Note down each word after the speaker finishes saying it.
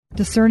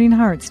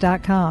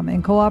DiscerningHearts.com,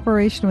 in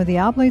cooperation with the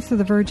Oblates of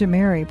the Virgin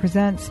Mary,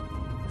 presents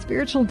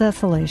Spiritual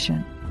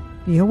Desolation.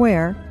 Be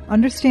aware,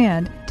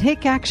 understand,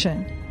 take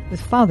action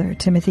with Father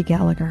Timothy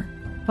Gallagher.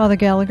 Father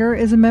Gallagher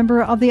is a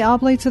member of the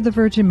Oblates of the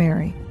Virgin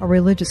Mary, a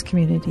religious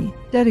community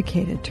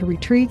dedicated to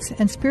retreats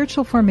and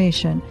spiritual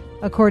formation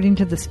according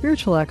to the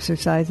spiritual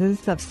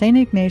exercises of St.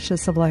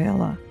 Ignatius of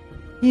Loyola.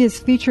 He is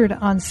featured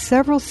on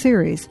several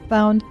series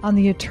found on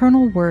the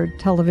Eternal Word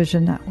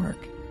television network.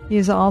 He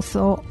is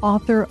also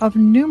author of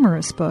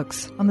numerous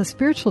books on the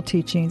spiritual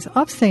teachings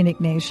of St.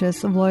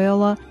 Ignatius of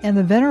Loyola and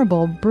the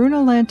Venerable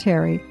Bruno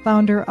Lanteri,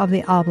 founder of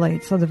the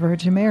Oblates of the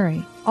Virgin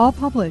Mary, all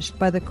published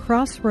by the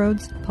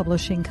Crossroads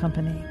Publishing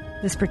Company.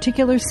 This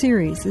particular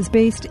series is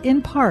based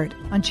in part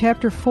on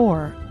Chapter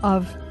 4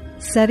 of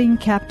Setting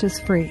Captives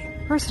Free,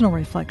 Personal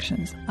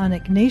Reflections on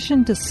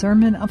Ignatian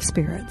Discernment of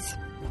Spirits.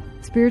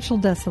 Spiritual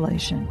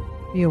Desolation.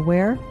 Be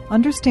aware,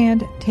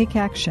 understand, take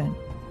action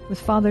with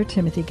Father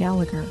Timothy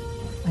Gallagher.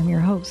 I'm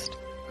your host,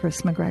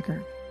 Chris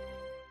McGregor.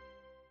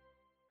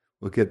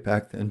 We'll get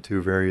back then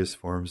to various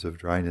forms of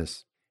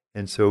dryness.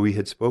 And so we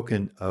had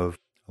spoken of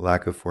a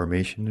lack of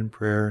formation in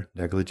prayer,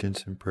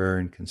 negligence in prayer,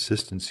 and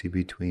consistency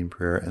between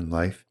prayer and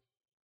life.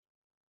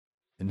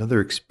 Another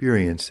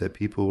experience that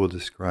people will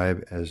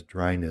describe as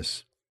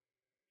dryness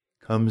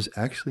comes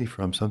actually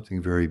from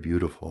something very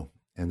beautiful,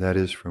 and that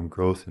is from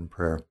growth in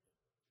prayer.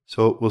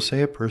 So we'll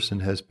say a person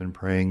has been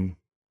praying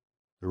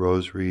the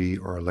Rosary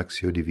or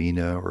Lectio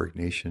Divina or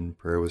Ignatian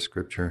prayer with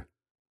Scripture,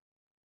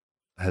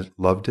 has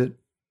loved it,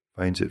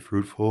 finds it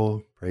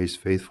fruitful, prays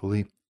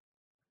faithfully,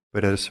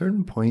 but at a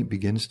certain point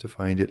begins to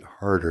find it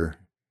harder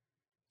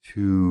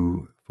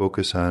to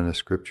focus on a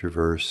Scripture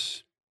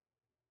verse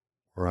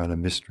or on a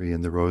mystery in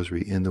the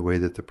Rosary in the way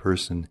that the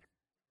person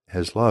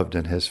has loved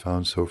and has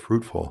found so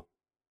fruitful.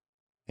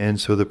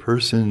 And so the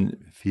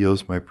person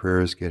feels, my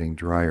prayer is getting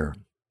drier.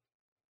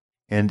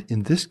 And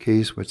in this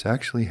case, what's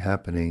actually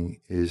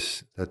happening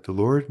is that the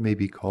Lord may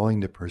be calling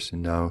the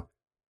person now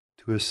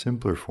to a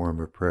simpler form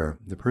of prayer.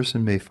 The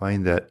person may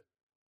find that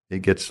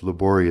it gets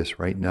laborious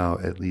right now,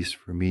 at least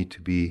for me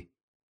to be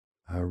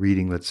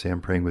reading, let's say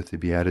I'm praying with the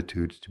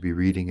Beatitudes, to be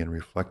reading and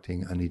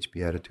reflecting on each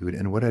Beatitude.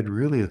 And what I'd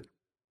really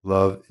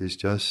love is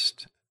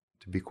just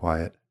to be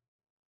quiet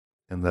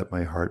and let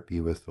my heart be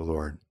with the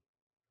Lord,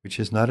 which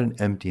is not an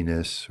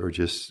emptiness or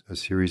just a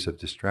series of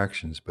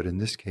distractions, but in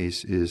this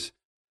case is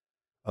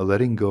a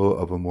letting go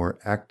of a more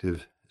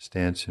active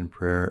stance in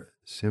prayer,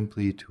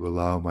 simply to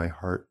allow my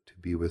heart to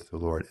be with the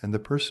Lord. And the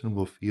person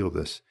will feel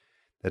this.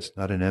 That's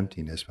not an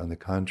emptiness. On the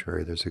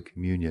contrary, there's a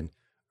communion,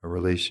 a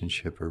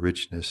relationship, a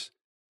richness.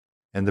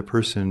 And the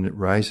person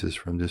rises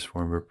from this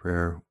form of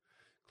prayer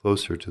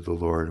closer to the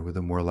Lord with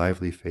a more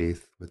lively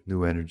faith, with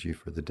new energy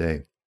for the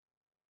day.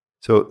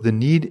 So the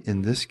need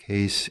in this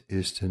case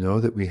is to know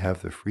that we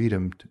have the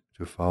freedom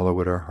to follow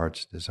what our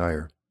hearts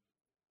desire.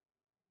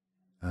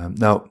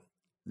 Now,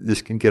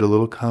 this can get a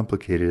little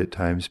complicated at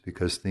times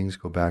because things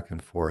go back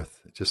and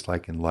forth, just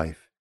like in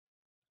life.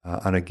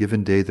 On a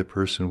given day, the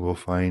person will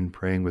find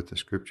praying with the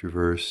Scripture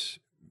verse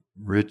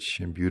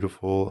rich and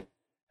beautiful,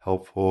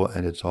 helpful,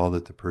 and it's all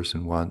that the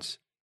person wants.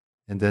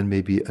 And then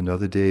maybe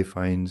another day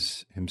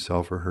finds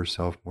himself or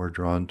herself more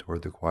drawn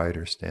toward the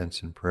quieter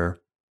stance in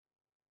prayer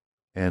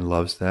and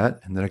loves that.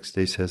 And the next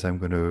day says, I'm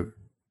going to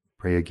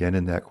pray again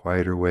in that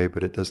quieter way,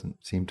 but it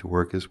doesn't seem to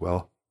work as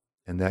well.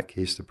 In that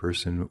case, the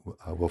person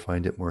will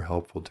find it more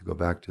helpful to go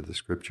back to the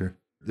Scripture.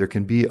 There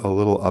can be a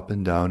little up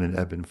and down and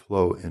ebb and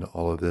flow in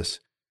all of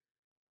this.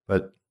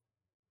 But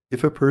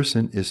if a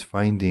person is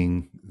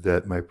finding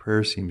that my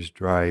prayer seems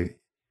dry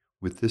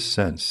with this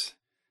sense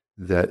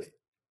that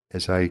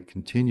as I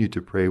continue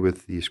to pray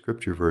with the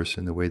Scripture verse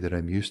in the way that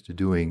I'm used to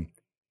doing,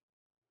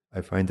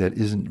 I find that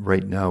isn't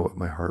right now what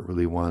my heart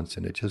really wants,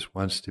 and it just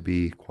wants to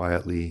be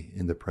quietly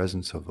in the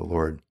presence of the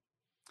Lord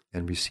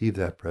and receive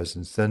that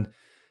presence, then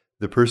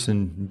the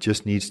person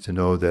just needs to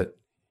know that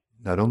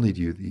not only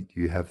do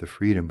you have the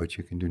freedom, but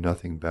you can do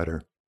nothing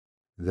better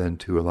than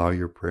to allow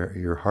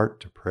your heart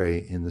to pray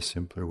in the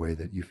simpler way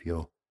that you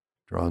feel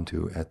drawn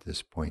to at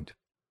this point.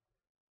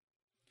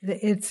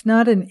 It's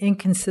not an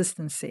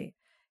inconsistency.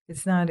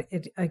 It's not,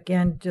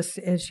 again, just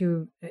as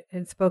you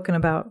had spoken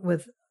about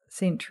with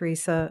St.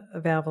 Teresa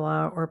of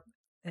Avila or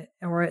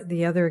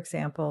the other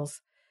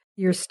examples,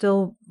 you're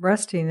still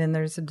resting and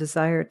there's a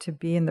desire to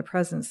be in the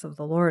presence of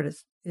the Lord.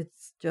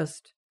 It's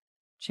just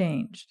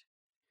changed.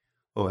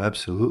 Oh,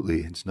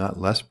 absolutely. It's not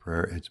less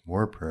prayer, it's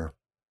more prayer.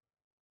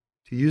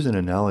 To use an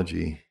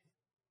analogy,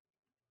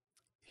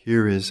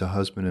 here is a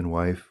husband and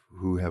wife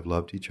who have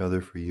loved each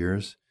other for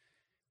years,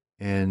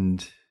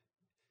 and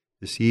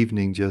this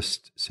evening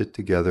just sit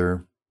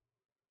together,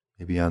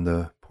 maybe on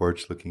the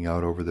porch looking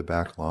out over the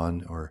back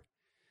lawn or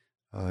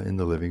in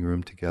the living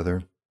room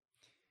together,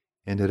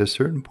 and at a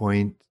certain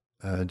point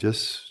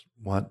just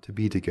want to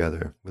be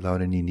together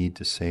without any need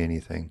to say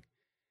anything.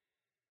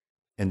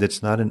 And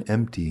it's not an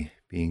empty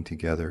being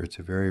together. It's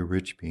a very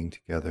rich being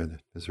together.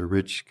 There's a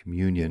rich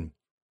communion.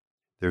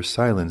 There's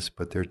silence,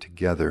 but they're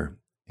together.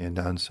 And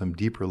on some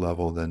deeper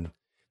level than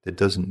that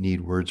doesn't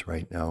need words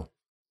right now.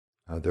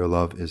 their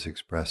love is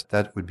expressed.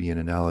 That would be an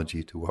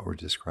analogy to what we're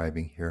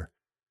describing here.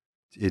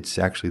 It's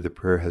actually, the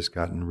prayer has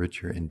gotten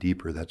richer and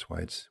deeper. That's why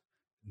it's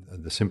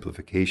the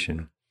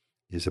simplification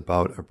is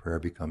about a prayer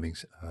becoming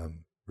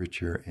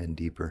richer and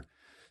deeper.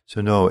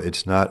 So no,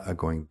 it's not a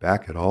going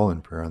back at all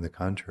in prayer. On the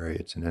contrary,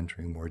 it's an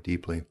entering more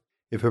deeply.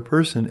 If a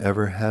person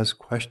ever has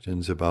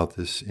questions about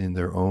this in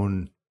their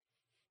own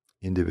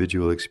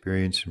individual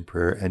experience in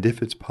prayer, and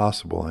if it's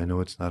possible, I know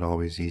it's not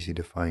always easy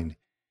to find,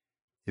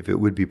 if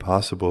it would be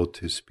possible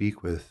to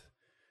speak with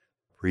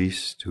a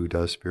priest who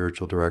does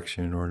spiritual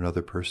direction or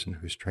another person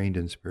who's trained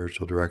in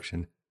spiritual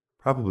direction,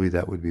 probably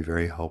that would be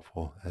very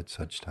helpful at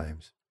such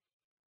times.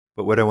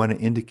 But what I want to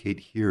indicate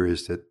here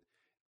is that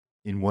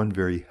in one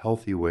very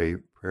healthy way,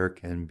 prayer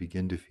can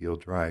begin to feel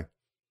dry,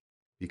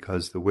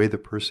 because the way the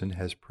person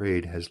has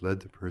prayed has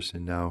led the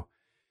person now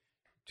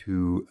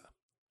to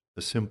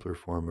a simpler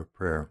form of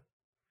prayer.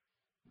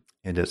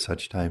 And at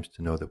such times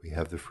to know that we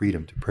have the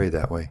freedom to pray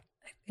that way.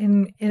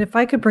 And if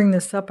I could bring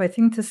this up, I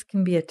think this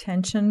can be a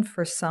tension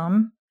for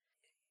some.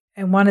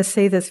 I want to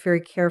say this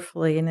very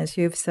carefully, and as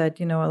you've said,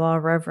 a lot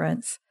of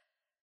reverence.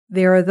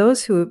 There are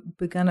those who have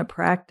begun a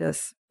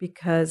practice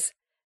because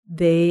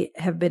they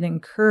have been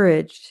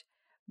encouraged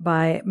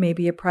by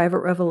maybe a private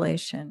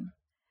revelation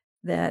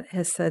that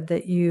has said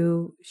that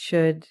you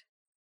should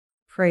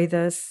pray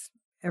this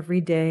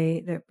every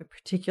day, a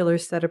particular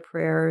set of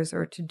prayers,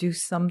 or to do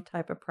some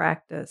type of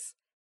practice.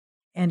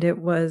 And it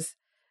was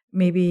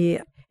maybe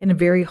in a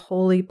very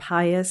holy,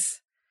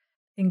 pious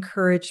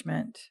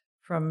encouragement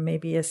from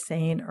maybe a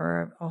saint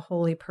or a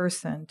holy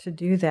person to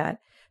do that.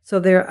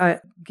 So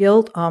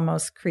guilt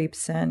almost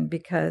creeps in,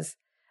 because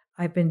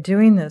I've been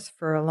doing this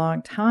for a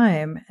long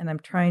time and I'm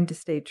trying to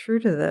stay true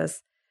to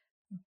this,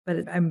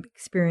 but I'm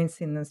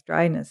experiencing this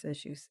dryness,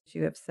 as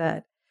you have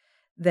said,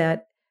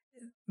 that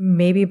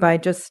maybe by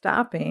just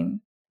stopping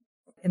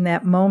in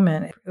that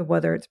moment,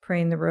 whether it's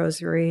praying the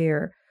rosary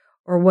or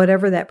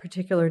whatever that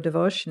particular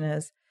devotion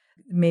is,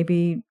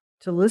 maybe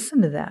to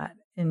listen to that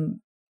and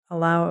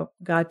allow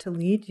God to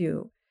lead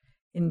you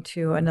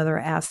into another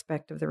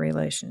aspect of the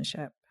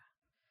relationship.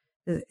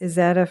 Is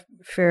that a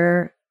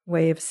fair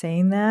way of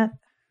saying that?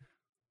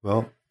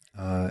 Well,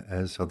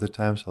 as other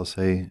times, I'll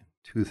say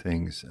two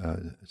things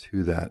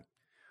to that.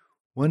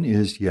 One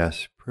is,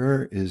 yes,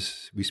 prayer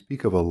is, we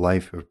speak of a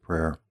life of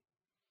prayer.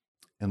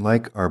 And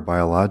like our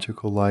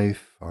biological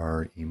life,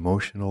 our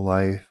emotional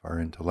life, our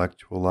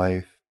intellectual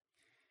life,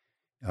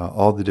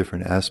 all the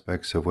different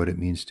aspects of what it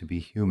means to be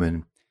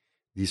human,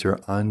 these are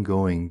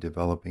ongoing,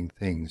 developing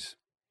things.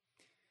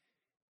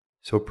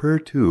 So prayer,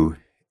 too,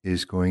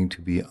 is going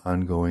to be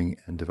ongoing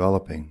and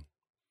developing.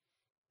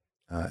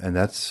 And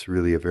that's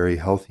really a very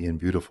healthy and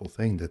beautiful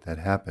thing that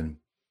happened,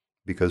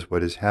 because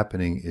what is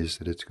happening is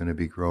that it's going to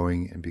be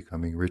growing and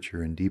becoming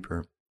richer and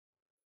deeper.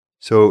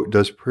 So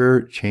does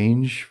prayer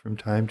change from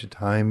time to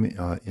time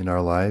in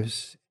our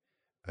lives?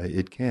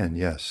 It can,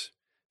 yes.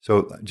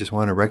 So I just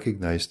want to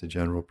recognize the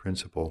general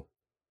principle.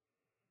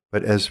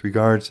 But as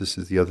regards, this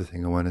is the other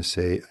thing I want to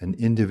say, an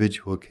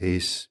individual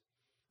case,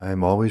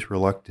 I'm always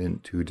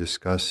reluctant to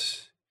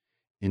discuss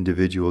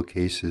individual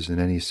cases in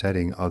any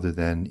setting other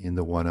than in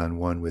the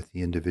one-on-one with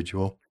the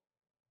individual,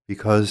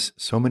 because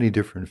so many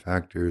different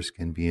factors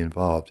can be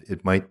involved.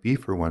 It might be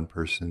for one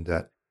person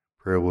that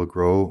prayer will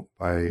grow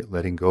by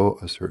letting go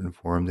a certain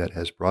form that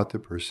has brought the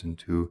person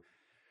to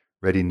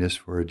readiness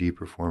for a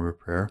deeper form of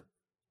prayer.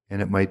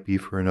 And it might be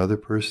for another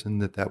person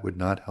that would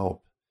not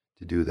help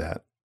to do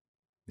that.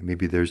 And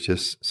maybe there's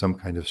just some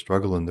kind of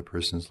struggle in the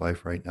person's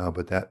life right now,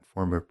 but that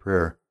form of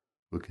prayer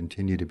will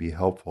continue to be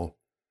helpful.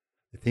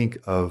 I think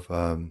of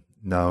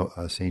now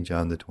St.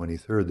 John the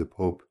 23rd, the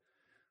Pope,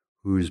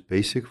 whose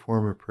basic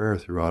form of prayer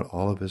throughout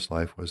all of his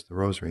life was the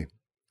Rosary,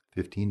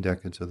 15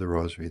 decades of the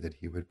Rosary that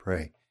he would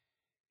pray.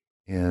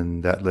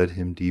 And that led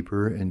him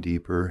deeper and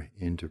deeper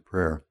into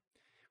prayer.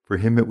 For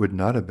him, it would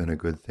not have been a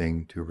good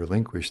thing to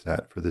relinquish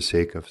that for the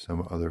sake of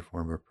some other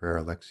form of prayer,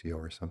 Alexio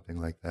or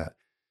something like that.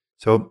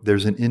 So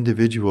there's an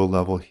individual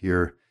level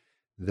here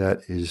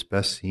that is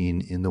best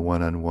seen in the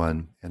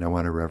one-on-one, and I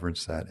want to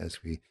reverence that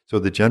So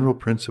the general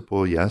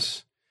principle,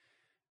 yes,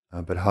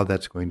 but how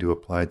that's going to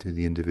apply to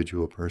the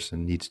individual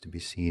person needs to be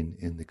seen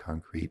in the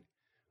concrete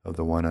of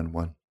the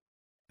one-on-one.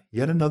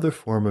 Yet another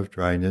form of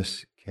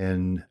dryness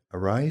can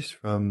arise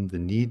from the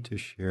need to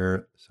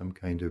share some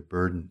kind of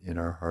burden in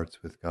our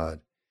hearts with God.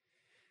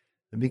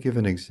 Let me give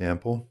an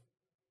example,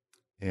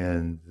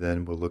 and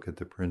then we'll look at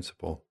the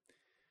principle.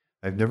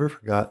 I've never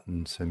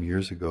forgotten some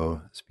years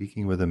ago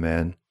speaking with a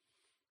man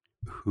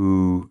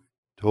who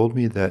told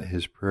me that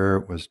his prayer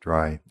was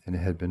dry, and it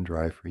had been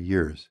dry for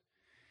years.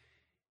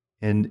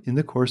 And in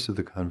the course of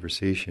the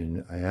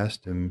conversation, I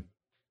asked him,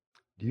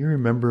 "Do you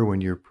remember when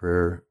your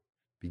prayer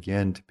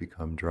began to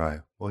become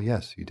dry?" "Well,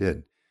 yes, he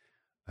did.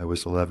 I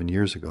was 11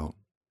 years ago."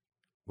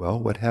 "Well,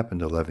 what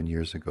happened 11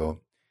 years ago?"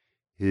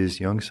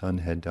 His young son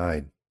had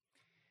died.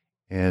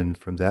 And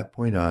from that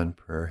point on,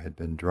 prayer had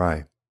been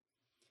dry.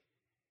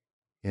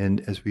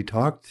 And as we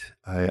talked,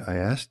 I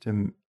asked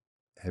him,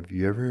 "Have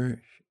you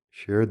ever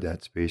shared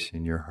that space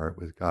in your heart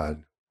with God?"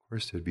 Of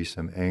course there'd be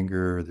some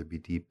anger, there'd be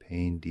deep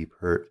pain, deep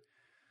hurt.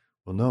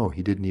 Well, no,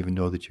 he didn't even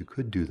know that you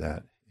could do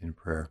that in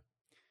prayer.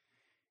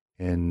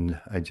 And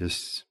I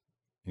just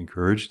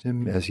encouraged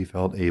him as he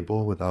felt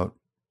able, without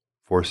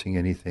forcing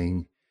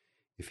anything,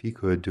 if he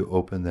could, to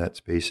open that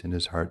space in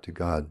his heart to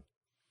God.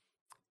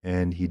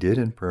 And he did,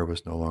 and prayer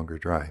was no longer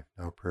dry.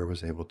 Now prayer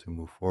was able to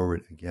move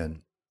forward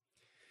again.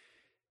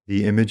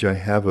 The image I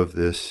have of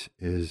this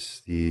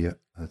is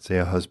let's say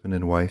a husband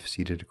and wife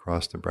seated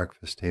across the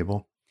breakfast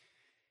table.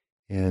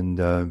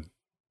 And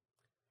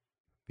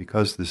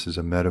because this is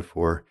a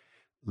metaphor,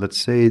 let's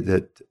say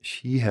that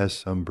she has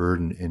some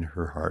burden in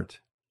her heart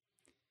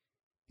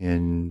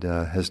and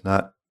has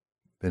not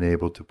been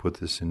able to put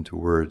this into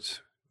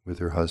words with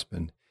her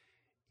husband.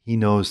 He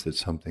knows that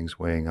something's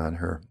weighing on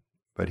her,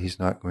 but he's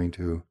not going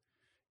to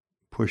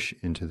push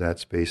into that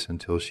space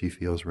until she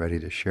feels ready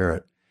to share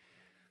it.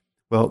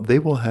 Well, they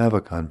will have a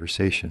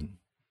conversation,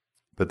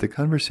 but the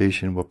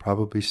conversation will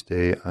probably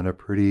stay on a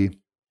pretty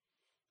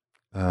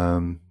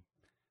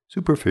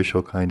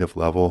superficial kind of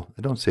level.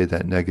 I don't say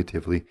that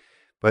negatively,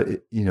 but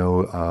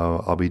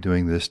I'll be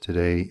doing this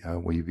today.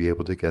 Will you be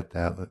able to get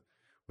that?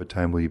 What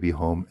time will you be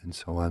home? And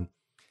so on.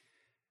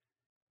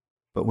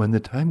 But when the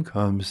time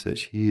comes that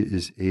she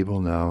is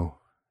able now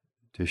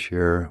to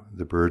share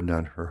the burden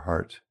on her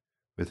heart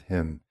with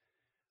him,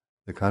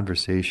 the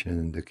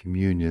conversation, the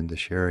communion, the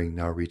sharing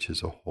now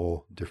reaches a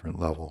whole different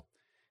level,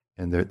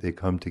 and they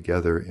come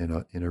together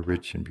in a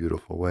rich and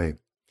beautiful way.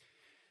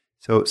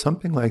 So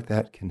something like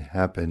that can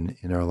happen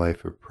in our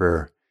life of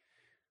prayer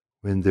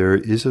when there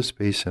is a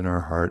space in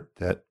our heart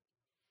that,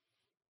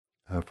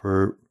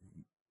 for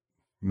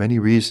many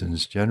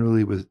reasons,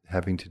 generally with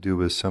having to do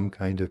with some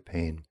kind of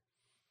pain,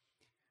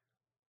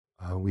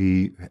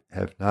 we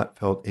have not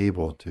felt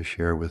able to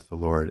share with the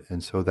Lord.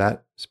 And so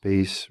that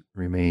space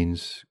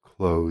remains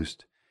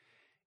closed.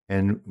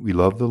 And we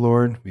love the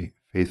Lord, we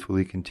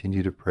faithfully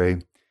continue to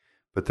pray,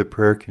 but the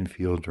prayer can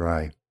feel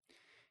dry.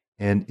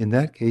 And in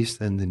that case,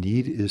 then the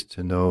need is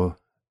to know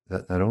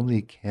that not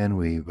only can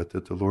we, but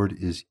that the Lord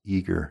is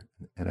eager,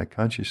 and I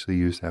consciously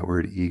use that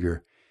word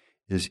eager,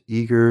 is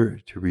eager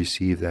to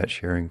receive that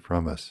sharing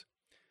from us.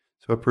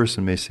 So a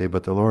person may say,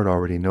 but the Lord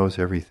already knows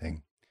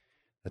everything.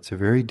 That's a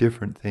very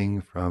different thing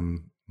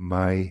from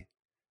my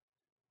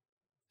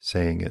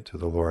saying it to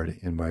the Lord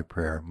in my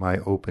prayer, my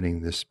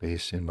opening this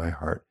space in my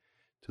heart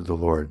to the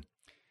Lord.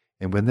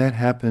 And when that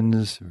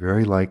happens,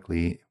 very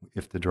likely,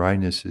 if the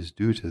dryness is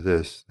due to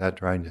this, that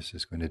dryness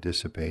is going to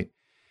dissipate,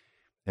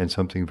 and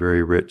something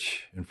very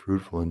rich and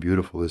fruitful and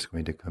beautiful is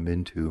going to come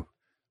into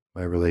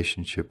my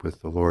relationship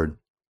with the Lord.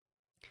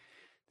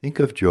 Think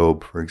of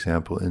Job, for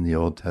example, in the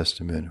Old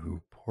Testament,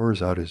 who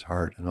pours out his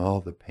heart and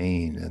all the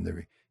pain and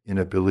the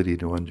inability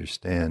to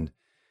understand.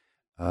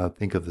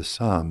 Think of the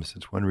Psalms.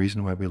 It's one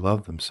reason why we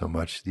love them so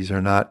much. These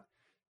are not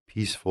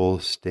peaceful,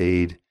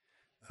 staid,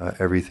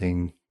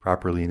 everything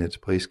properly in its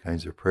place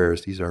kinds of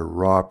prayers. These are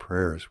raw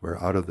prayers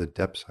where out of the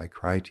depths I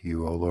cry to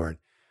you, O Lord.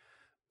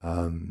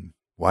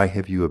 Why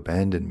have you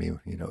abandoned me?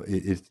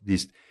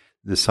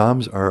 The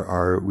Psalms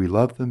are we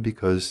love them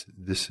because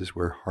this is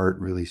where heart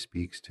really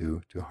speaks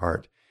to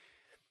heart.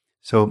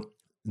 So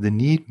the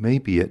need may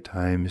be at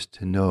times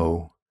to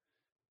know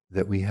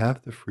that we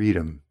have the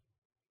freedom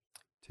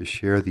to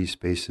share these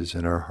spaces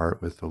in our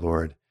heart with the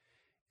Lord.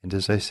 And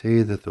as I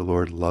say, that the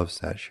Lord loves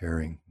that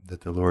sharing,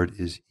 that the Lord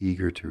is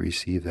eager to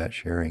receive that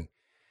sharing,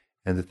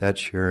 and that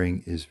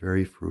sharing is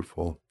very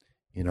fruitful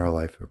in our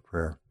life of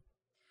prayer.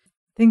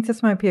 I think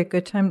this might be a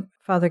good time,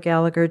 Father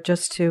Gallagher,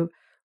 just to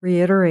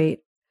reiterate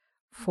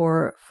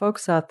for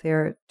folks out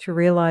there to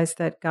realize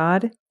that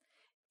God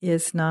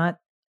is not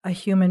a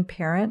human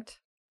parent,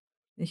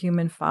 a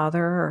human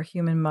father or a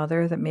human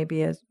mother, that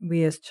maybe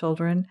we as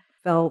children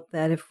felt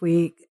that if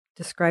we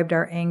described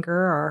our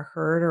anger, our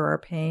hurt, or our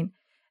pain,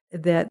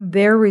 that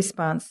their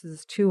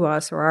responses to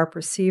us, or our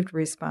perceived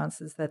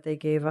responses that they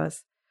gave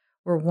us,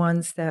 were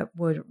ones that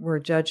were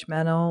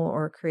judgmental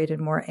or created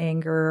more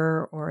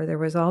anger, or there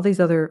was all these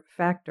other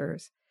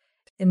factors.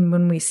 And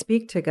when we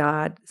speak to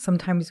God,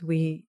 sometimes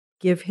we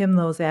give him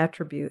those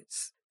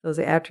attributes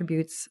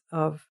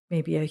of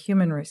maybe a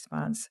human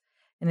response.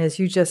 And as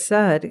you just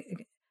said,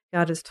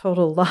 God is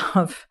total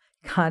love.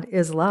 God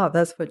is love.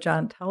 That's what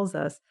John tells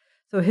us.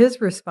 So his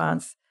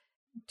response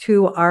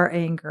to our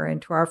anger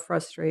and to our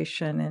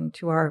frustration and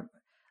to our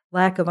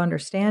lack of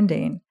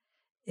understanding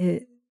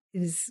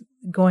is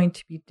going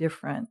to be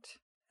different.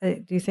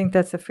 Do you think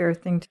that's a fair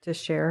thing to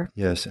share?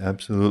 Yes,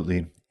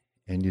 absolutely.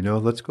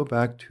 And let's go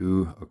back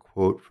to a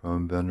quote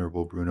from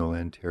Venerable Bruno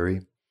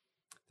Lanteri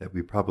that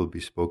we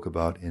probably spoke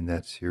about in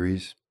that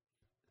series.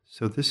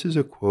 So this is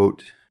a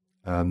quote.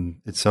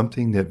 It's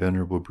something that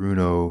Venerable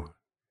Bruno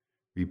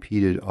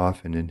repeated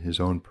often in his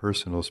own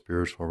personal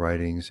spiritual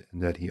writings,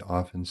 and that he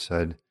often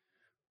said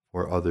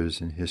for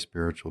others in his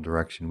spiritual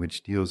direction,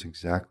 which deals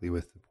exactly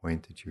with the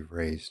point that you've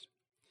raised.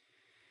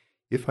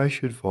 If I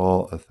should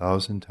fall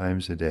 1,000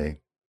 times a day,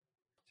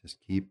 just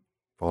keep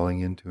falling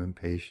into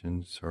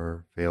impatience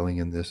or failing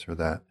in this or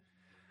that,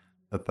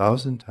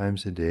 1,000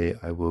 times a day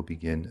I will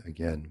begin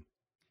again,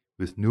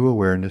 with new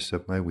awareness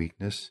of my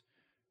weakness,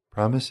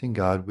 promising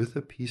God with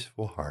a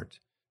peaceful heart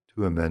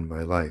to amend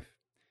my life.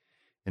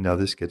 And now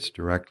this gets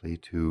directly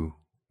to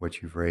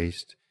what you've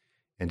raised,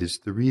 and it's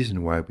the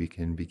reason why we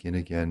can begin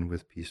again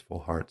with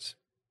peaceful hearts.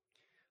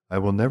 I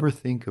will never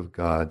think of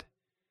God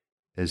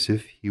as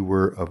if he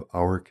were of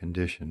our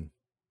condition,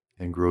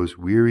 and grows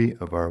weary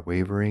of our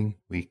wavering,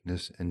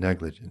 weakness, and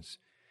negligence.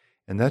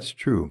 And that's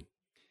true.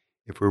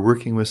 If we're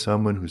working with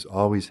someone who's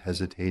always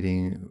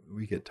hesitating,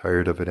 we get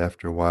tired of it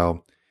after a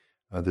while.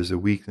 There's a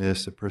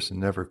weakness. The person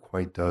never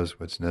quite does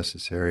what's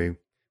necessary. We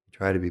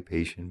try to be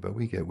patient, but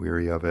we get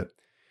weary of it.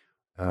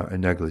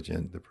 And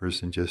negligent. The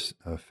person just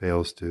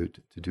fails to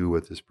do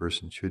what this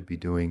person should be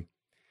doing.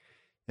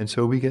 And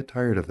so we get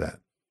tired of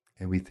that.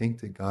 And we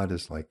think that God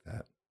is like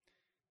that.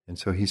 And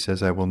so he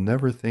says, I will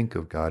never think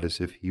of God as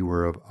if he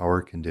were of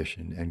our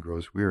condition and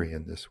grows weary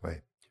in this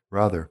way.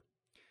 Rather,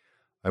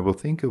 I will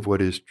think of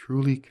what is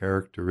truly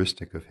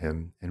characteristic of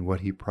him and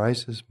what he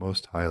prizes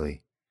most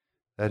highly,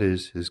 that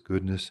is, his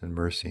goodness and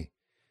mercy,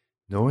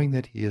 knowing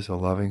that he is a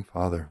loving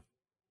Father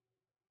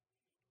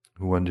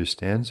who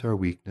understands our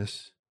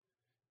weakness,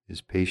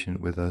 is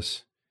patient with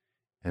us,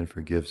 and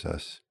forgives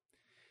us.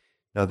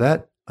 Now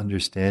that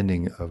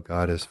understanding of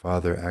God as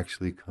Father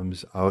actually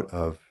comes out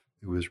of,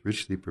 it was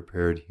richly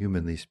prepared,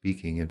 humanly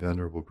speaking, in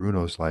Venerable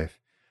Bruno's life,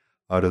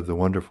 out of the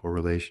wonderful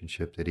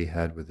relationship that he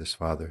had with his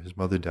father. His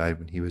mother died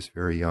when he was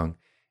very young,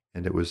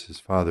 and it was his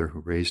father who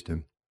raised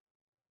him.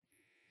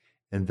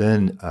 And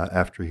then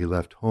after he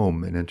left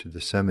home and entered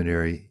the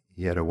seminary,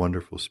 he had a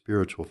wonderful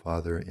spiritual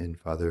father in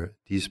Father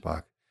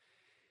Diesbach.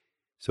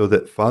 So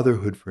that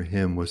fatherhood for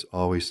him was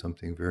always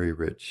something very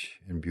rich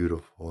and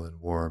beautiful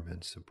and warm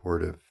and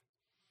supportive,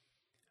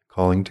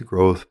 calling to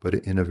growth, but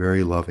in a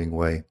very loving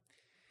way.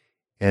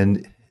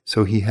 And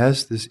so he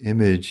has this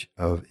image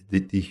of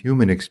the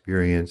human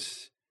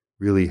experience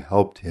really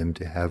helped him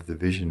to have the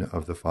vision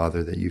of the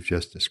Father that you've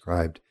just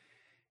described.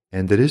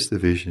 And that is the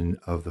vision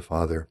of the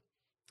Father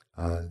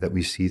that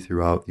we see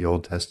throughout the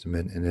Old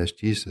Testament and as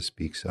Jesus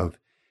speaks of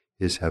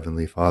his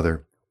heavenly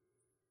Father.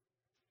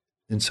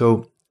 And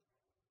so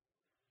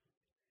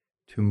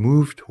to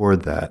move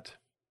toward that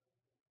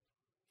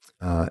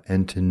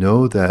and to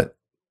know that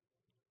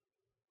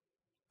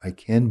I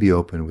can be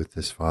open with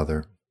this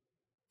Father,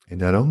 and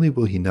not only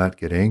will he not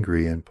get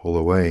angry and pull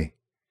away,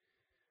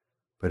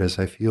 but as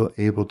I feel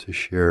able to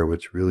share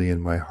what's really in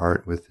my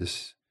heart with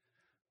this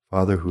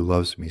Father who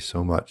loves me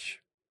so much,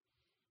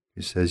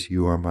 who says,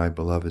 you are my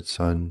beloved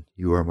Son,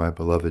 you are my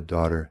beloved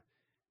daughter,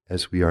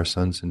 as we are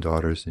sons and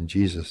daughters in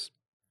Jesus,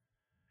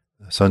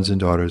 sons and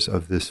daughters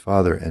of this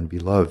Father and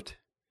beloved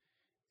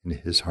in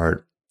his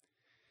heart.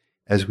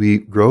 As we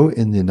grow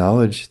in the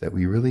knowledge that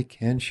we really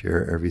can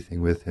share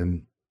everything with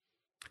him,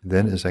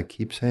 then, as I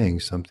keep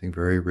saying, something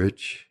very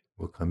rich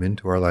will come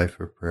into our life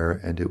of prayer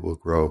and it will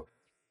grow.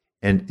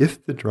 And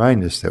if the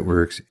dryness that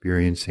we're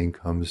experiencing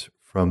comes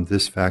from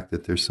this fact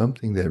that there's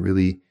something that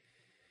really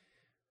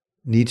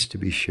needs to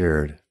be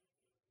shared,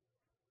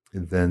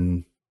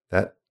 then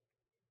that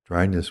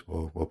dryness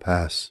will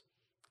pass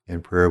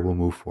and prayer will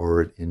move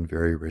forward in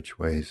very rich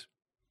ways.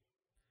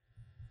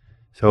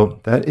 So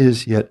that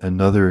is yet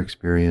another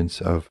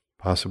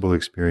possible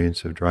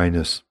experience of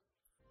dryness.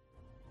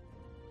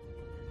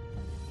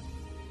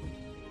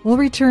 We'll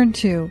return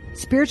to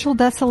Spiritual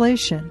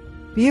Desolation.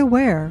 Be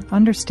aware,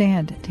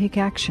 understand, take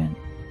action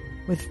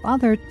with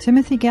Father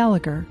Timothy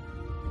Gallagher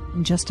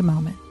in just a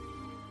moment.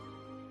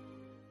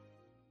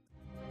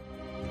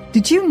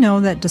 Did you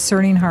know that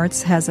Discerning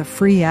Hearts has a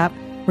free app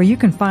where you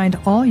can find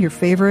all your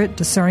favorite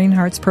Discerning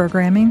Hearts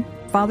programming?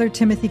 Father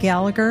Timothy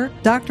Gallagher,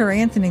 Dr.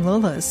 Anthony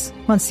Lillis,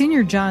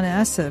 Monsignor John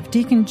Esseff,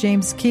 Deacon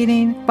James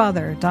Keating,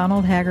 Father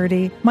Donald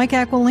Haggerty, Mike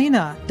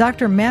Aquilina,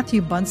 Dr.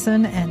 Matthew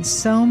Bunson, and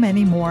so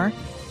many more.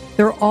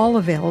 They're all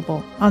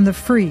available on the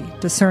free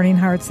Discerning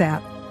Hearts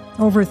app.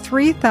 Over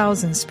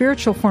 3,000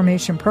 spiritual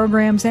formation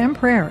programs and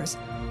prayers,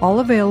 all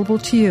available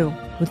to you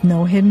with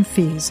no hidden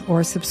fees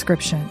or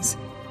subscriptions.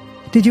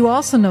 Did you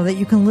also know that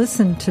you can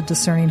listen to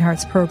Discerning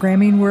Hearts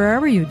programming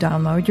wherever you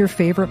download your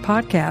favorite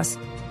podcasts,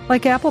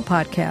 like Apple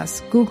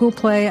Podcasts, Google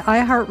Play,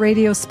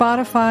 iHeartRadio,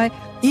 Spotify,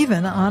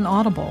 even on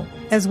Audible,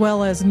 as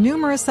well as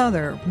numerous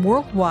other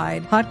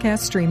worldwide podcast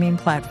streaming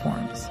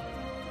platforms.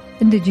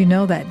 And did you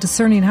know that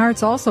Discerning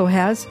Hearts also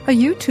has a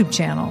YouTube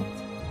channel?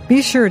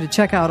 Be sure to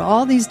check out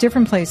all these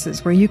different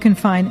places where you can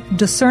find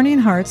Discerning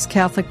Hearts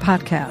Catholic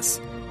podcasts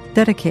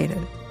dedicated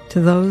to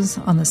those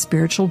on the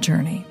spiritual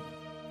journey.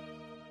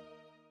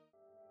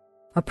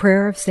 A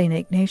prayer of St.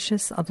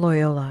 Ignatius of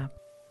Loyola.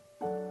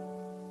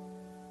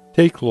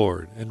 Take,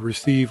 Lord, and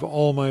receive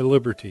all my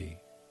liberty,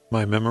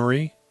 my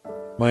memory,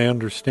 my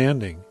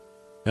understanding,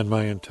 and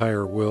my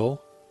entire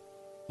will,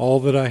 all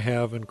that I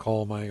have and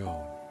call my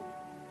own.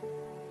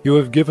 You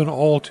have given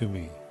all to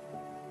me.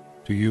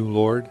 To you,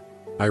 Lord,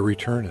 I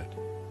return it.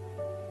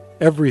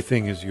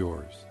 Everything is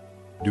yours.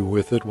 Do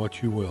with it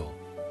what you will.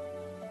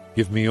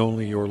 Give me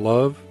only your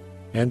love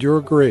and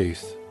your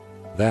grace.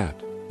 That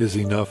is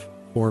enough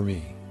for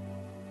me.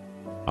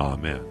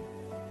 Amen.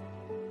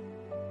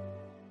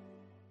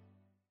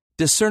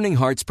 Discerning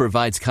Hearts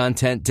provides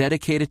content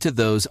dedicated to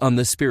those on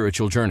the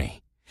spiritual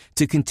journey.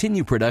 To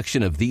continue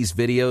production of these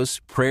videos,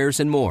 prayers,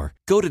 and more,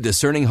 go to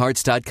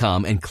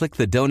discerninghearts.com and click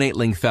the donate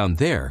link found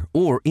there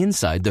or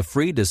inside the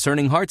free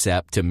Discerning Hearts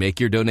app to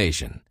make your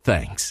donation.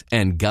 Thanks,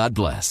 and God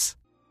bless.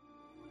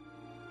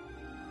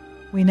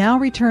 We now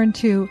return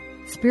to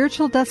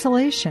Spiritual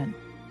Desolation.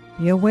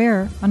 Be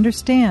aware,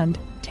 understand,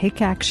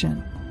 take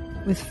action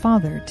with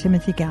Father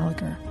Timothy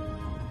Gallagher.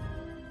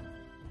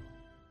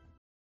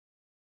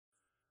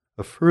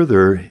 A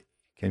further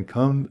can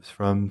come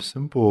from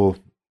simple,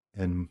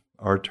 in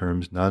our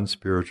terms,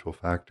 non-spiritual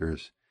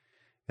factors,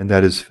 and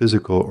that is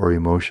physical or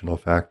emotional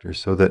factors,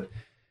 so that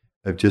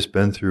I've just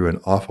been through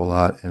an awful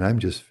lot and I'm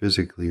just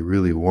physically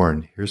really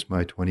worn. Here's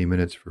my 20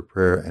 minutes for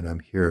prayer and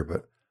I'm here,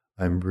 but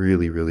I'm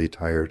really, really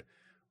tired.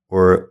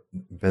 Or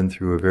been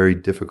through a very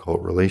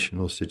difficult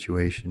relational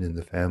situation in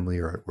the family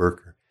or at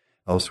work or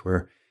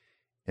elsewhere,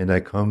 and I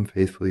come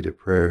faithfully to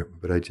prayer,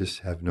 but I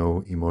just have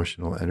no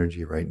emotional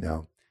energy right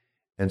now.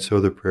 And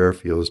so the prayer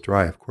feels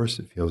dry. Of course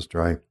it feels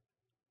dry.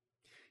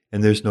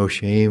 And there's no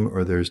shame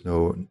or there's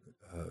no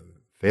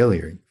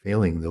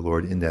failing the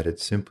Lord in that.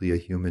 It's simply a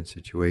human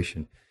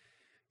situation.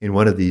 In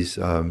one of these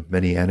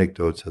many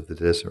anecdotes of the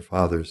Desert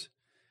Fathers,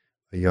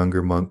 a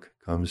younger monk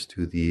comes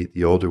to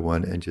the older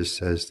one and just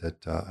says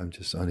that I'm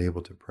just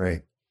unable to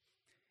pray.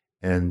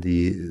 And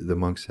the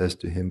monk says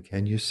to him,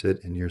 can you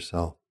sit in your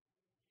cell?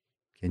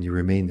 Can you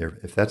remain there?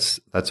 If that's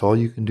all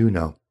you can do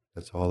now,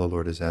 that's all the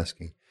Lord is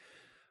asking.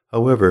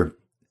 However,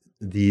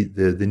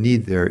 the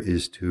need there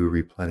is to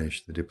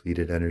replenish the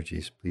depleted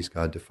energies. Please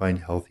God, to find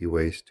healthy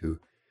ways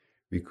to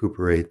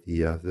recuperate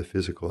the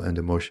physical and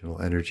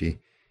emotional energy.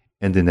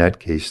 And in that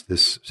case,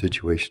 this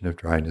situation of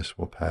dryness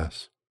will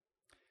pass.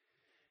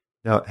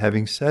 Now,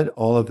 having said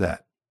all of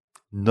that,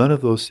 none of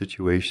those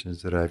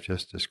situations that I've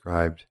just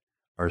described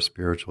are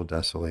spiritual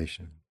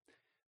desolation.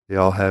 They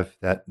all have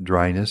that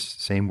dryness.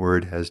 Same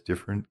word has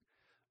different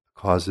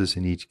causes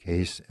in each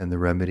case, and the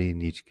remedy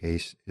in each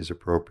case is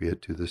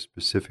appropriate to the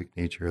specific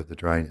nature of the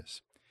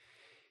dryness.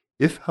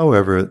 If,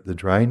 however, the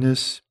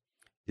dryness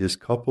is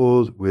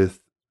coupled with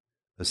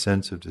a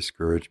sense of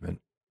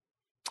discouragement,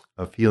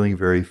 of feeling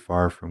very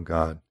far from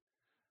God,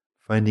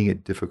 finding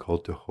it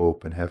difficult to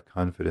hope and have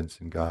confidence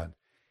in God,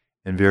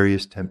 and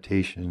various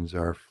temptations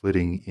are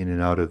flitting in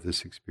and out of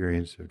this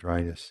experience of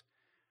dryness,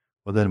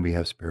 well, then we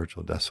have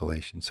spiritual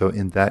desolation. So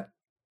in that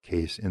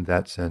case, in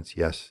that sense,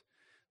 yes,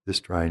 this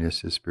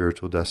dryness is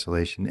spiritual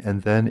desolation.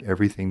 And then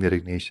everything that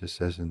Ignatius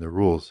says in the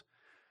rules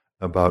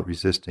about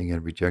resisting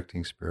and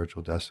rejecting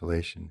spiritual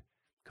desolation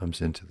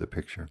comes into the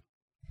picture.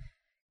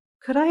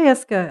 Could I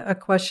ask a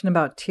question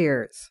about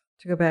tears,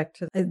 to go back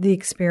to the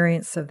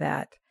experience of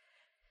that?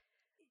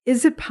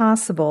 Is it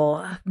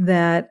possible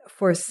that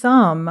for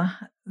some,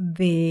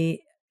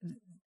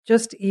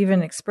 just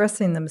even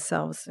expressing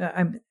themselves,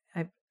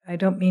 I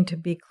don't mean to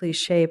be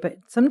cliche, but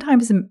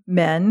sometimes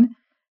men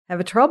have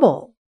a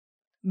trouble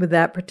with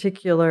that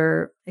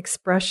particular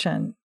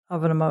expression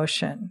of an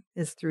emotion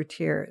is through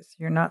tears.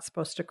 You're not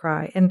supposed to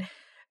cry. And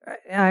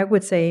I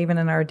would say even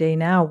in our day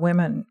now,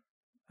 women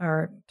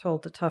are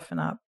told to toughen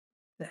up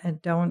and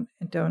don't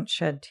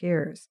shed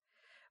tears.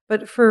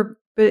 But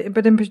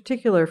in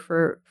particular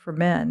for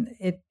men,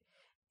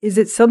 is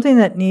it something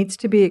that needs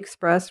to be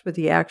expressed with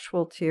the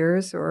actual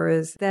tears, or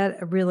is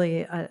that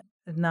really a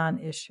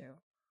non-issue?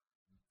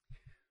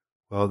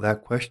 Well,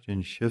 that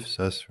question shifts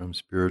us from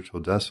spiritual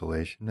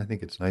desolation. I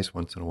think it's nice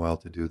once in a while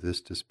to do this,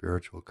 to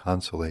spiritual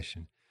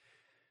consolation,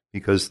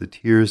 because the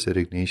tears that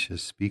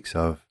Ignatius speaks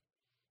of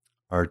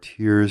are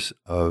tears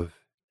that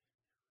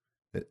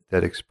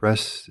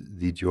express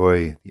the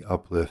joy, the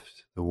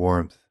uplift, the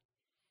warmth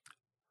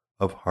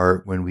of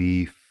heart when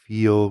we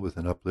feel with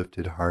an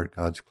uplifted heart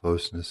God's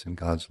closeness and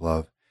God's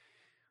love.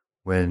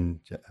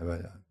 When,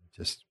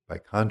 just by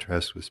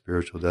contrast with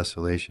spiritual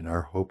desolation,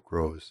 our hope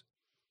grows,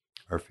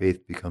 our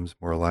faith becomes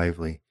more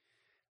lively,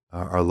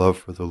 our love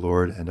for the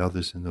Lord and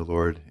others in the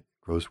Lord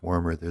grows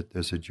warmer.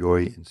 There's a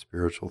joy in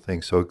spiritual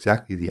things. So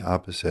exactly the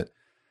opposite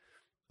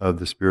of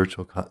the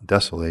spiritual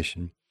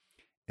desolation.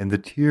 And the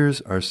tears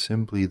are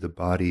simply the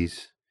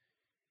body's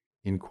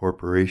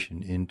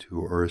incorporation into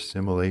or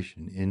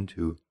assimilation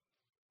into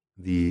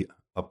the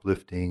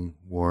uplifting,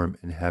 warm,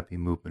 and happy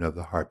movement of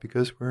the heart,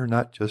 because we're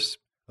not just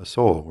a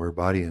soul, we're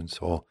body and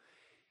soul.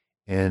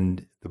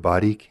 And the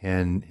body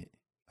can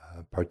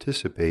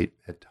participate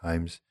at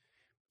times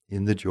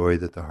in the joy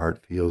that the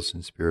heart feels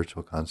in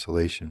spiritual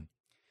consolation.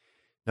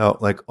 Now,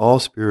 like all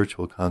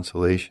spiritual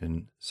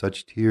consolation,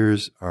 such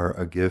tears are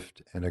a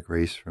gift and a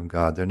grace from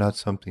God. They're not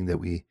something that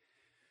we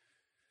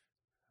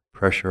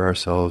pressure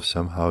ourselves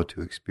somehow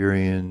to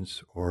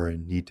experience or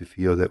need to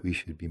feel that we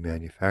should be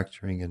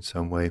manufacturing in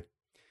some way.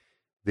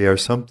 They are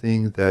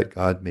something that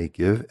God may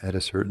give at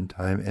a certain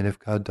time, and if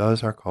God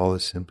does, our call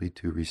is simply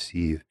to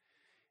receive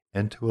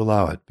and to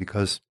allow it,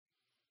 because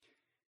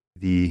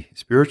the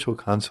spiritual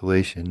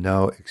consolation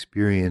now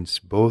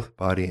experienced both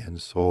body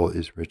and soul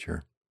is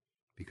richer,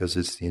 because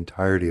it's the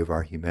entirety of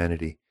our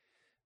humanity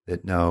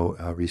that now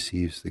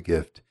receives the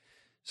gift.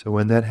 So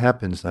when that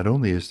happens, not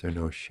only is there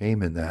no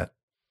shame in that,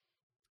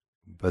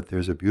 but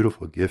there's a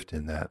beautiful gift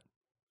in that.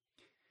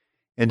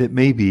 And it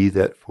may be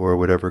that for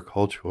whatever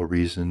cultural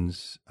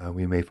reasons,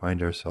 we may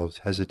find ourselves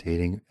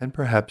hesitating, and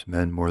perhaps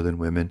men more than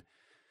women,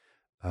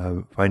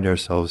 find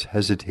ourselves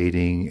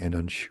hesitating and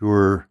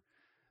unsure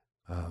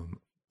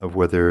of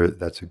whether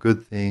that's a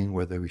good thing,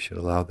 whether we should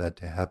allow that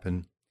to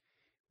happen.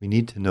 We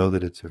need to know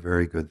that it's a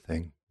very good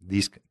thing,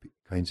 these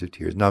kinds of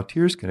tears. Now,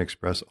 tears can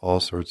express all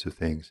sorts of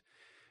things,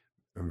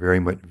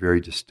 very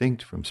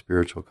distinct from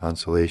spiritual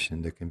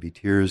consolation. There can be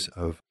tears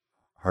of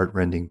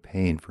heart-rending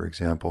pain, for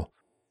example,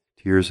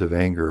 tears of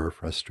anger or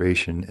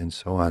frustration, and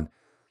so on.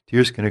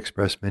 Tears can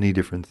express many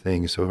different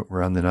things, so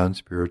we're on the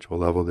non-spiritual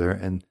level there,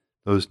 and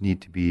those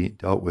need to be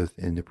dealt with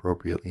in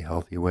appropriately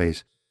healthy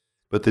ways.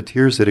 But the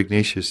tears that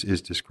Ignatius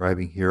is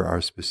describing here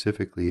are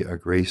specifically a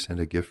grace and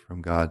a gift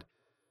from God,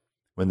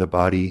 when the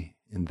body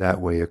in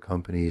that way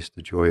accompanies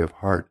the joy of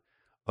heart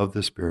of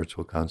the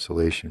spiritual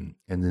consolation.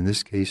 And in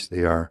this case,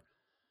 they are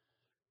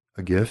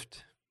a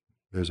gift,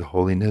 there's a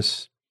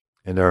holiness,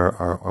 and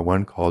our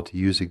one call, to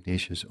use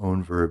Ignatius'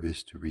 own verb,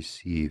 is to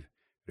receive,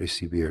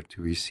 recibir,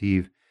 to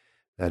receive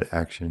that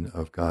action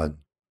of God.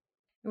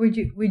 Would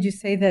you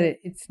say that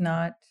it's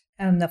not,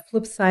 on the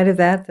flip side of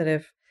that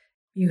if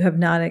you have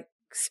not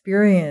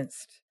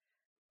experienced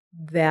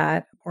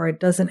that, or it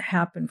doesn't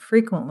happen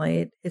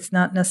frequently, it's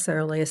not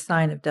necessarily a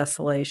sign of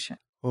desolation?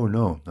 Oh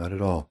no, not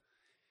at all.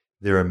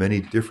 There are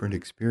many different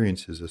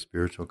experiences of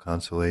spiritual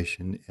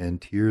consolation,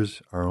 and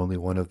tears are only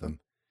one of them.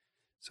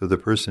 So the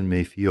person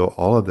may feel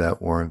all of that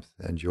warmth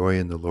and joy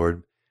in the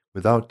Lord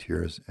without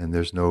tears, and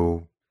there's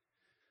no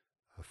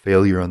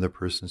failure on the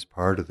person's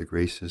part, or the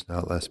grace is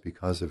not less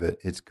because of it.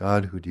 It's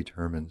God who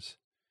determines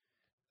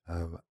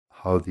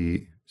how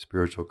the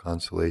spiritual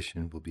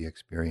consolation will be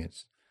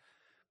experienced.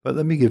 But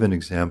let me give an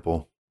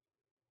example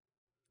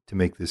to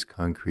make this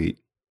concrete.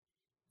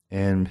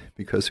 And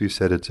because we've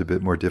said it's a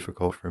bit more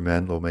difficult for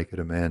men, we'll make it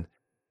a man.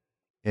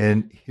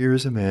 And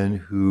here's a man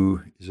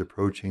who is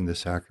approaching the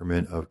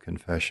sacrament of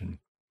confession.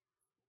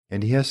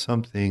 And he has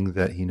something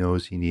that he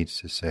knows he needs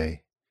to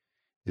say.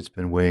 It's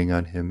been weighing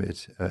on him.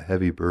 It's a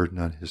heavy burden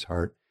on his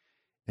heart.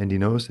 And he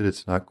knows that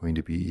it's not going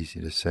to be easy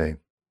to say.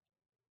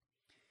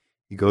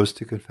 He goes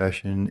to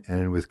confession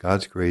and with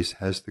God's grace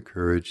has the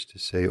courage to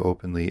say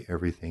openly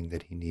everything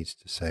that he needs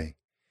to say.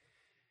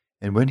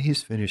 And when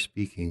he's finished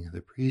speaking,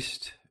 the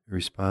priest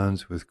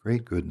responds with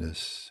great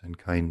goodness and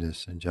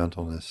kindness and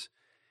gentleness,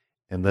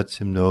 and lets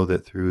him know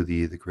that through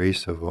the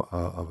grace of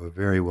a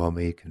very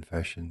well-made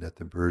confession, that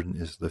the burden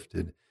is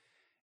lifted,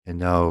 and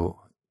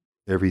now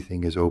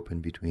everything is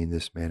open between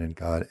this man and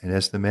God. And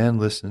as the man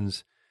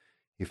listens,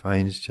 he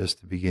finds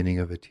just the beginning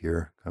of a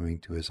tear coming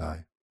to his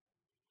eye.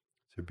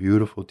 They're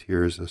beautiful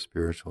tears of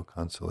spiritual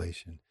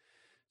consolation.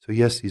 So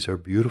yes, these are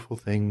beautiful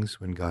things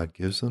when God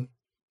gives them.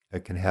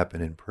 It can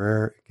happen in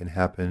prayer. It can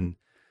happen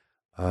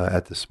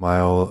at the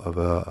smile of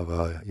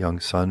a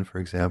young son, for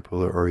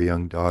example, or a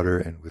young daughter,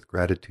 and with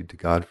gratitude to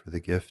God for the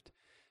gift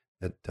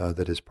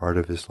that is part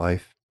of his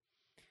life.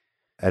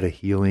 At a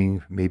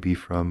healing, maybe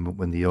from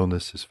when the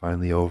illness is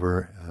finally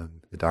over,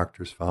 the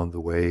doctors found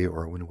the way,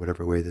 or in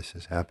whatever way this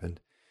has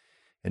happened,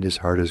 and his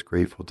heart is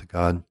grateful to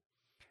God.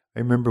 I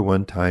remember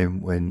one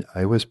time when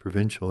I was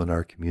provincial in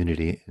our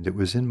community, and it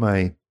was in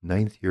my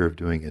 9th year of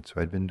doing it,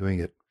 so I'd been doing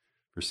it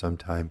for some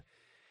time.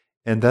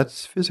 And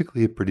that's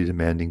physically a pretty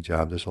demanding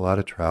job. There's a lot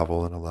of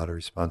travel and a lot of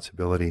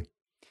responsibility.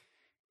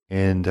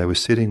 And I was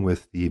sitting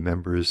with the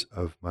members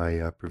of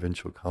my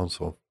provincial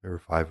council. There were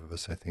 5 of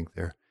us, I think,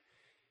 there.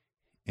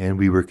 And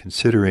we were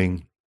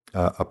considering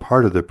a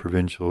part of the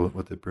provincial,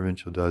 what the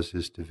provincial does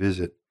is to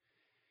visit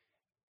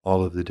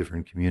all of the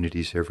different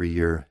communities every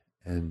year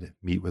and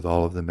meet with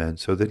all of the men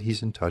so that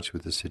he's in touch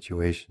with the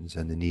situations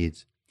and the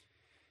needs.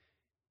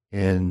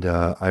 And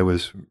I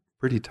was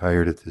pretty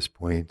tired at this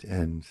point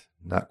and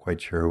not quite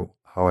sure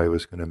how I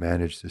was going to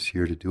manage this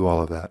year to do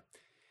all of that.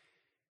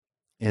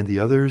 And the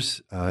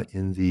others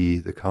in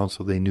the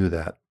council, they knew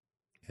that.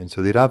 And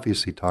so they'd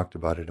obviously talked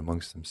about it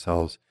amongst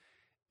themselves.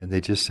 And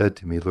they just said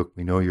to me, look,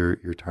 we know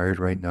you're tired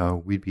right now.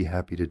 We'd be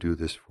happy to do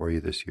this for you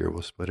this year.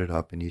 We'll split it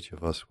up and each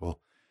of us will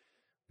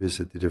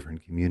visit the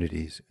different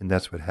communities. And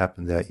that's what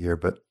happened that year.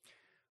 But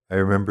I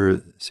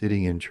remember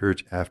sitting in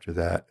church after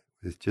that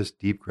with just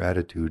deep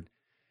gratitude,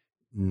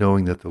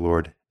 knowing that the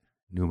Lord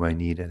knew my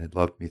need and had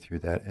loved me through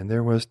that. And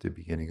there was the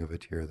beginning of a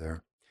tear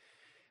there.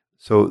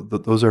 So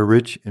those are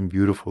rich and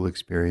beautiful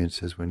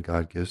experiences when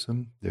God gives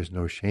them. There's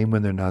no shame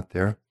when they're not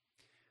there.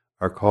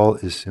 Our call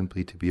is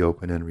simply to be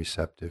open and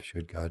receptive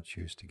should God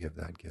choose to give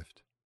that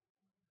gift.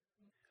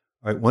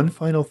 All right, one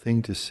final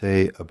thing to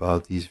say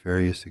about these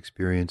various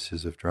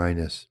experiences of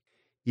dryness.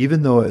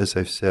 Even though, as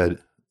I've said,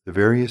 the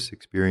various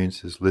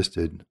experiences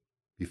listed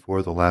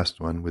before the last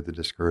one with the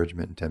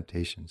discouragement and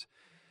temptations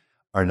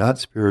are not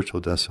spiritual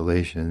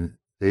desolation,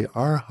 they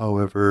are,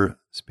 however,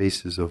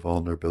 spaces of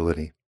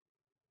vulnerability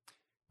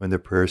when the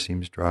prayer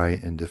seems dry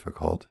and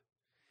difficult.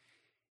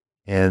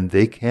 And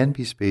they can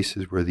be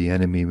spaces where the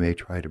enemy may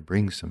try to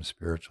bring some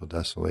spiritual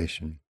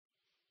desolation.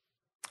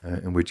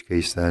 in which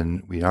case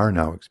then we are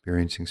now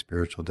experiencing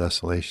spiritual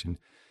desolation.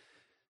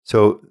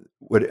 So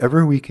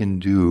whatever we can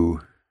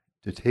do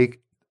to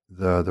take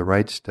the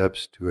right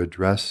steps to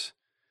address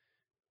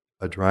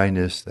a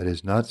dryness that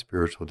is not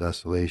spiritual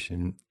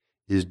desolation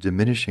is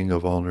diminishing a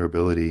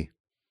vulnerability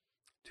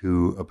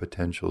to a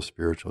potential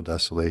spiritual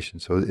desolation.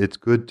 So it's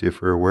good to,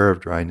 if we're aware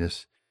of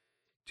dryness,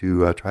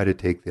 to try to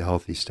take the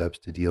healthy steps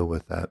to deal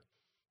with that.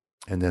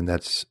 And then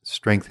that's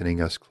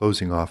strengthening us,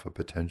 closing off a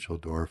potential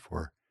door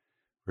for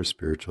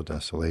spiritual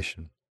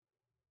desolation.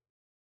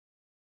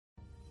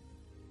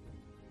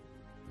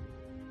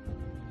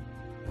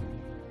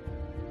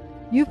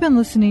 You've been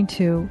listening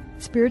to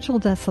Spiritual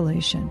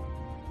Desolation.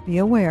 Be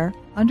aware,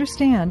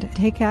 understand,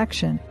 take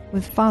action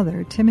with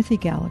Father Timothy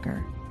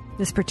Gallagher.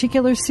 This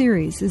particular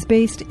series is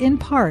based in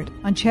part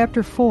on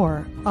Chapter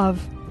 4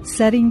 of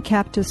Setting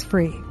Captives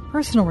Free,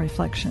 Personal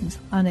Reflections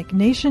on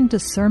Ignatian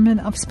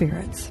Discernment of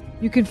Spirits.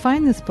 You can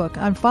find this book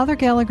on Father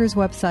Gallagher's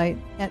website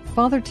at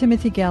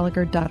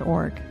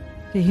fathertimothygallagher.org.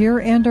 To hear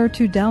and or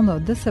to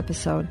download this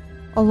episode,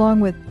 along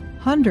with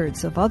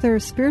hundreds of other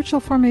spiritual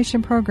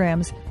formation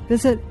programs,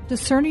 visit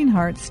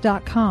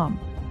discerninghearts.com.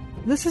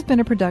 This has been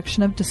a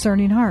production of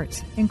Discerning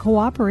Hearts in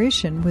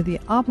cooperation with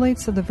the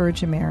Oblates of the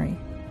Virgin Mary.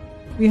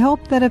 We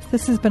hope that if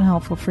this has been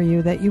helpful for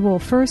you, that you will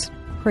first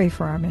pray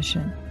for our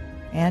mission.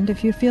 And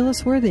if you feel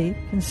us worthy,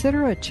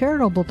 consider a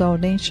charitable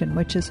donation,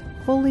 which is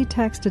fully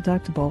tax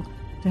deductible,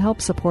 to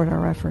help support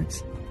our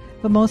efforts.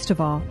 But most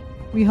of all,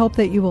 we hope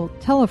that you will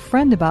tell a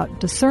friend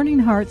about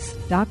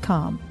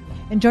discerninghearts.com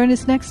and join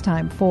us next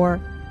time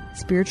for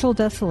Spiritual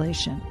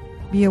Desolation.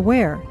 Be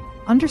aware,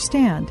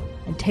 understand,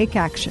 and take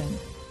action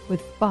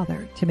with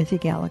Father Timothy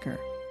Gallagher.